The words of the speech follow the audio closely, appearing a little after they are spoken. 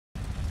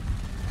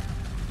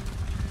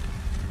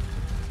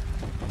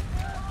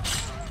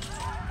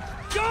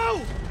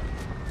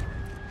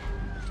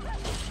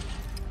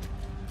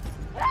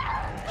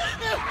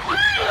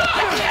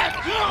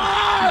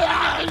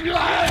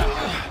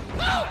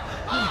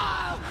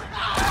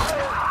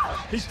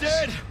He's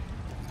dead!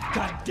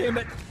 God damn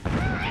it!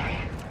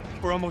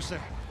 We're almost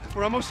there.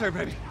 We're almost there,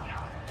 baby.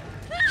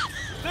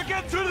 They're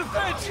getting through the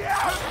fence!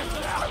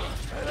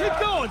 Keep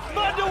going!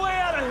 Find a way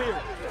out of here!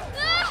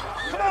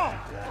 Come on!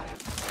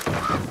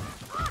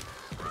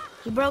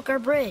 He broke our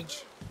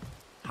bridge.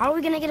 How are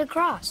we gonna get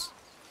across?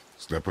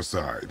 Step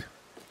aside.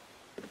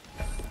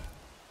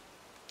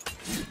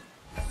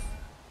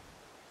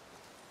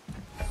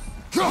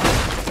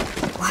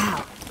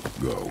 Wow.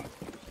 Go.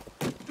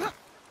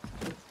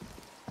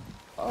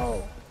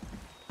 Oh.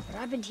 What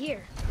happened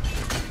here?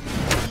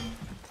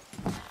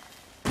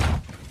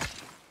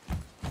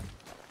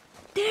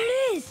 There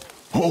it is!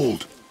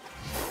 Hold!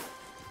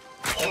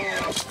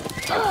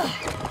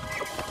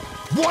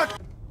 What?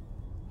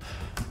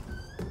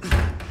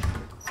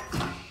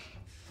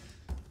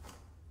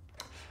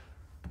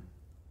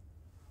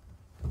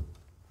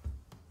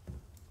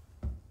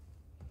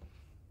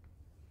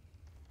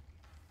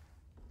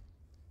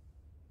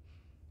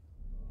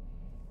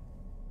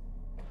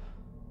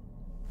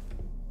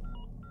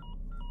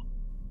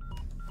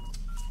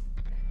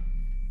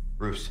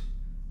 Bruce,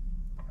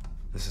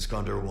 this is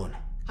Condor 1.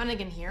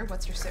 Hunnigan here.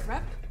 What's your sit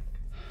rep?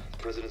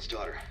 President's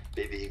daughter,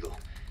 Baby Eagle.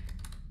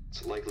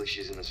 It's likely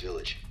she's in this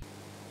village.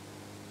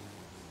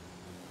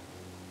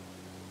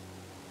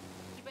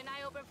 Keep an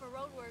eye open for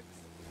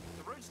roadworks.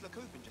 The roads look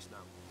open just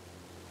now.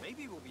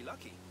 Maybe we'll be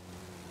lucky.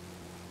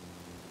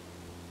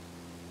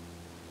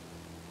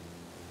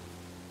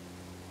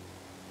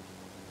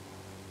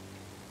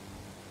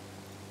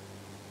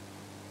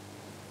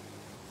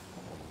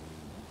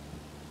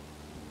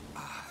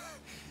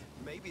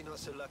 Maybe not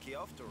so lucky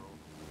after all.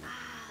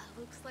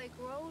 Looks like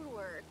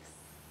roadworks.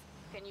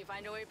 Can you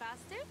find a way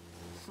past it?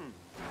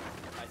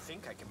 I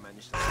think I can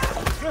manage this.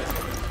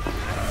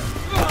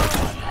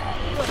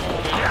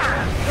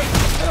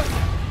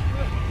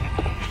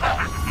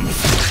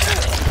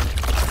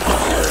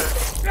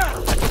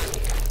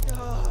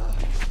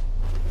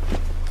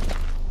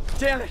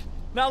 Damn it!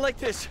 Not like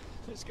this.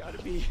 There's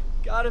gotta be.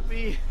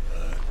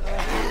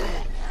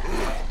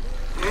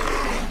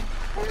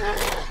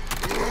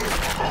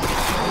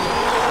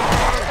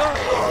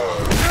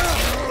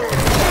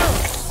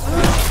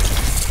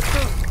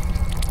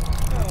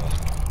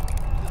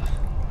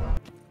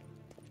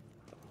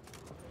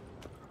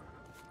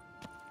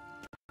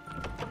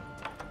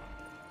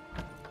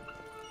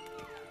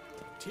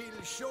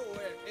 Till sjå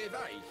er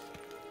vei.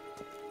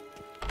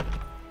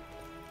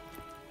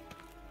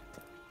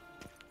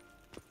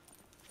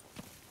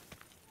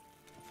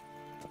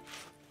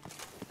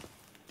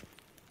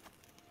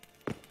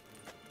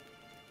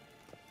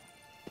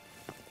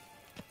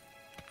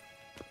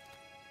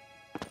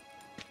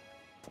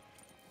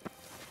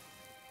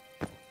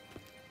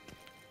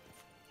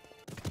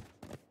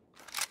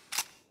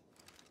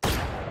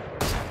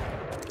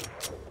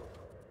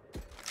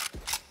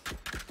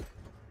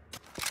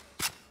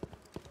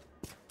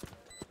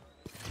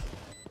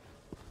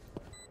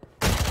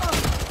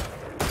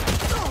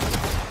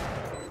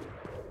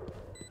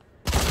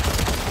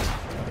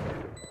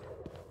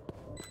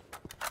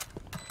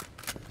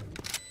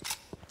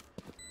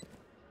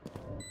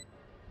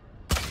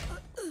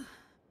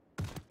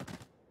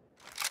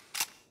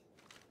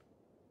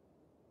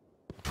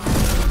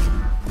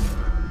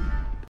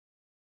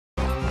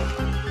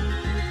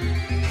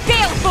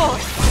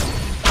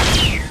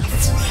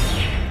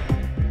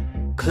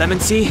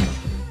 Clemency?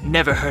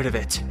 Never heard of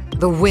it.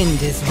 The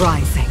wind is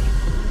rising.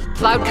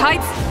 Cloud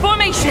kites,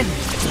 formation!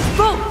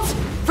 Bolt!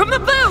 From the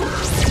bow!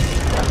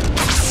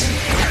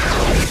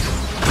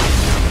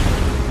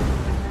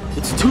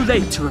 It's too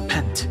late to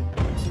repent.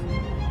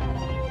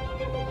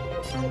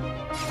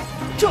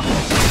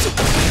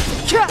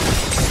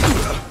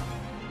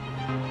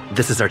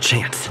 This is our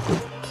chance.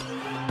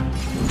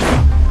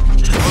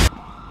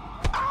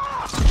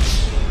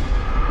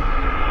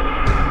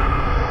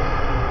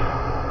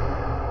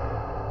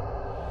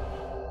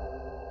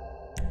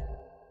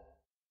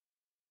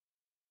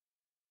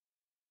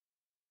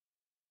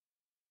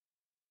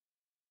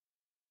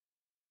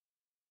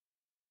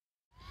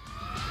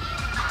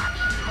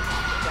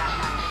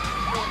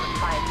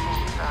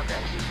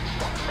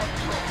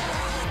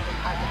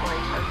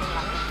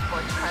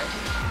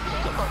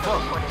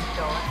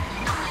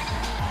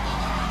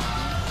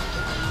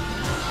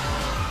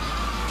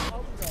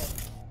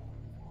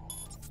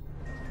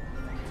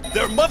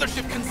 Their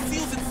mothership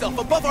conceals itself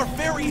above our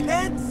very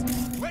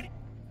heads! Ready?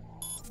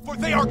 For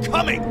they are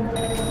coming!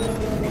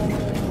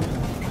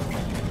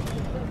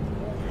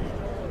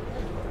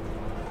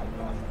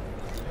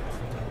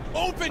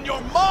 Open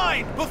your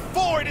mind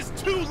before it is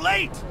too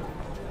late!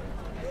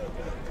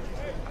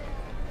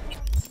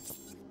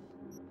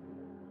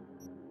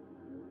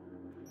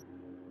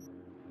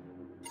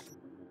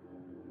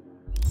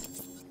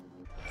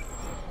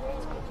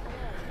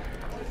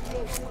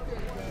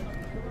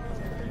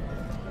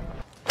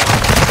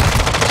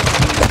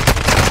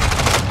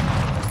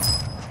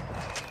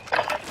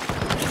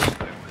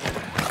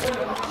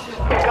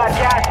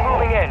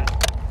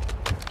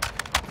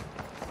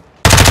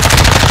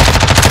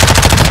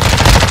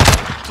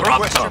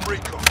 Drop some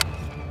recon.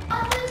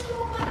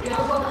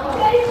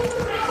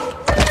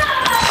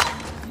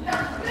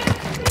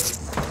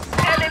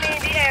 Enemy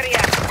in the area.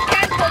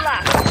 Cancel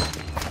that.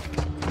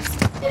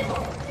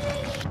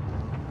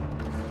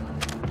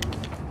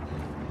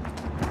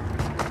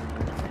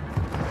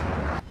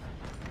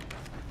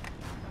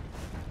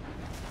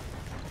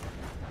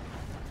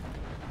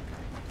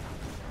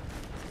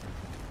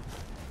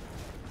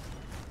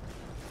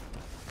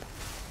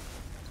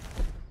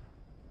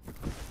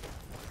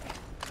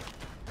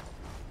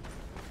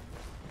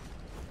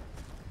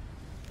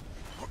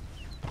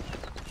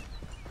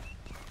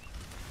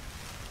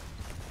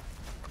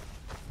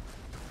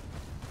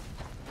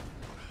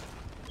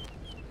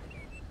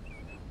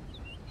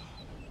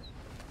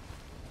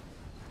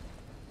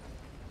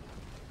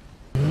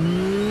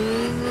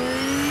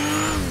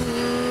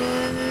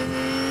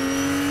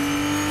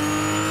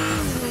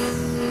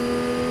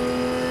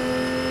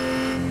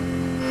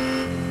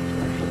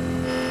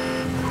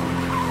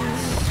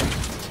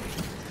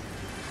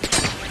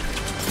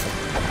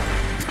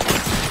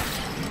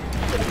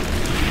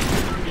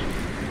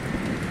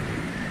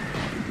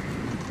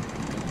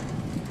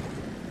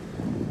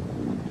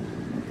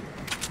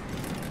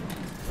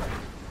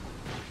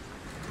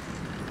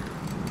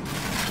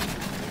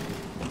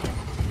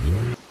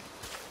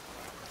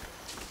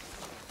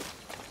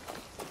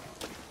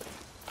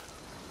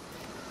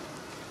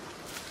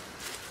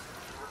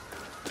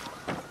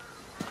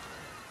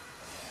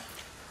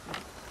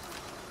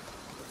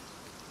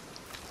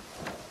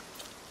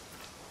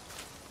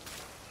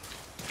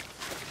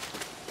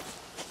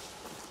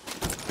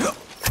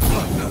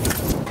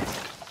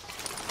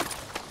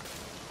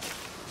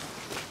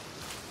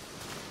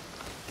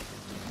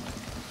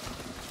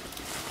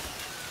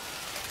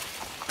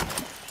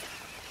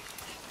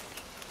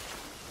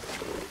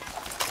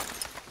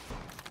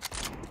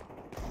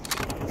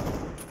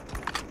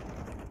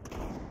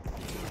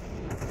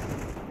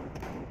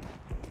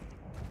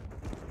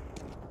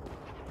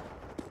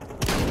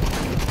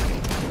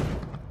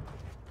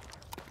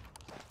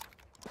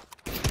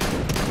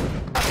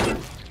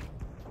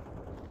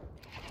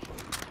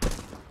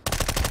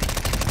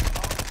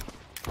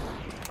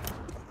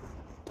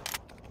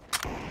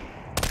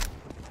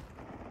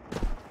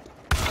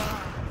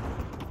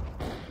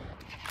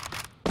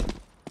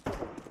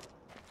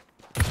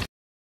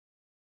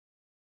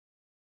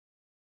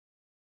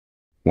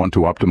 Want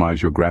to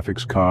optimize your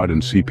graphics card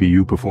and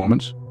CPU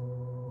performance?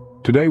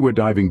 Today we're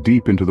diving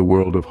deep into the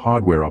world of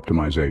hardware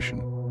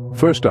optimization.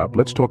 First up,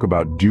 let's talk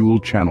about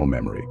dual-channel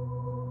memory.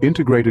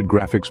 Integrated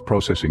graphics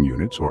processing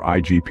units, or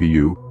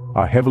IGPU,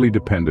 are heavily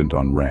dependent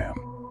on RAM.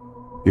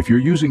 If you're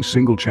using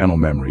single-channel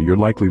memory, you're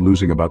likely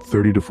losing about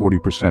 30 to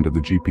 40% of the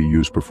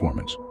GPU's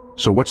performance.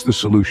 So what's the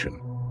solution?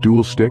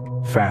 Dual-stick,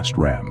 fast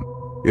RAM.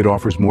 It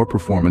offers more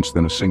performance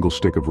than a single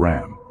stick of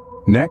RAM.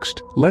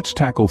 Next, let's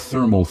tackle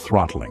thermal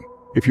throttling.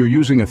 If you're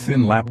using a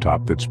thin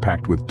laptop that's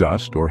packed with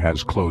dust or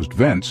has closed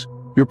vents,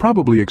 you're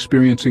probably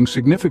experiencing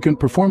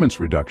significant performance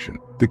reduction.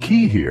 The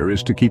key here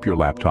is to keep your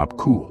laptop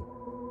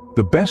cool.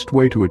 The best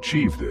way to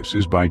achieve this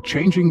is by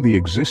changing the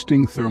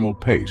existing thermal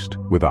paste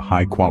with a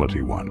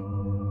high-quality one.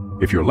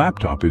 If your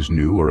laptop is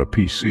new or a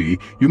PC,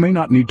 you may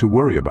not need to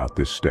worry about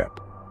this step.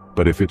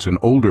 But if it's an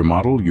older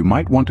model, you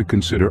might want to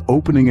consider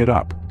opening it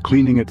up,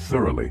 cleaning it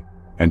thoroughly,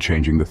 and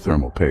changing the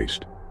thermal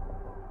paste.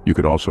 You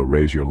could also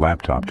raise your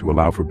laptop to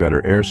allow for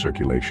better air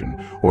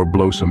circulation, or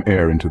blow some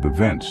air into the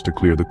vents to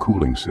clear the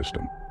cooling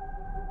system.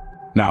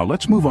 Now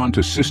let's move on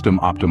to system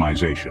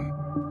optimization.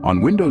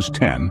 On Windows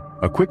 10,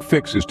 a quick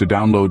fix is to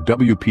download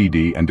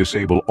WPD and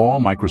disable all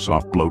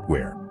Microsoft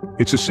bloatware.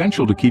 It's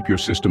essential to keep your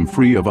system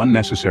free of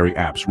unnecessary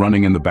apps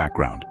running in the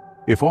background.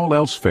 If all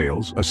else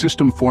fails, a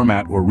system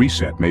format or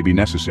reset may be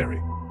necessary.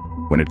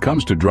 When it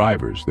comes to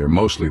drivers, they're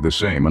mostly the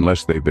same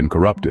unless they've been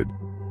corrupted.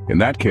 In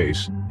that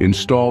case,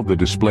 install the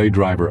display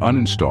driver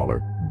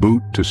uninstaller,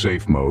 boot to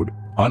safe mode,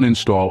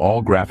 uninstall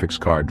all graphics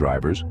card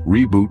drivers,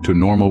 reboot to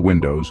normal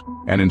Windows,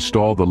 and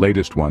install the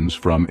latest ones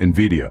from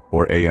NVIDIA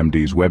or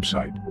AMD's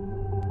website.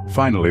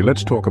 Finally,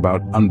 let's talk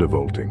about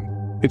undervolting.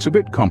 It's a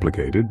bit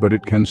complicated, but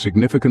it can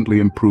significantly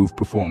improve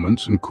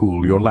performance and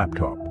cool your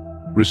laptop.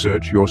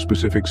 Research your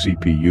specific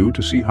CPU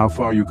to see how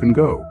far you can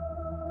go.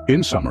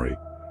 In summary,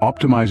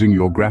 optimizing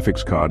your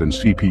graphics card and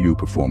CPU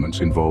performance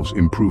involves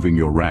improving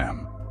your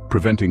RAM,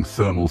 preventing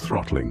thermal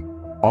throttling,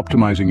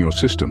 optimizing your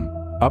system,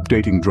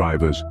 updating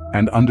drivers,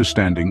 and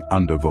understanding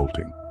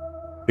undervolting.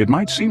 It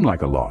might seem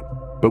like a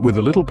lot, but with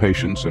a little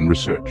patience and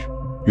research,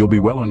 you'll be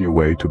well on your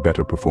way to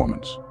better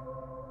performance.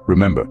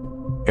 Remember,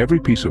 every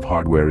piece of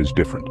hardware is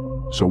different,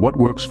 so what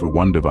works for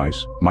one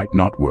device might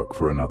not work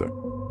for another.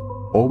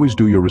 Always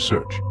do your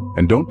research,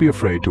 and don't be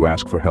afraid to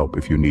ask for help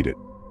if you need it.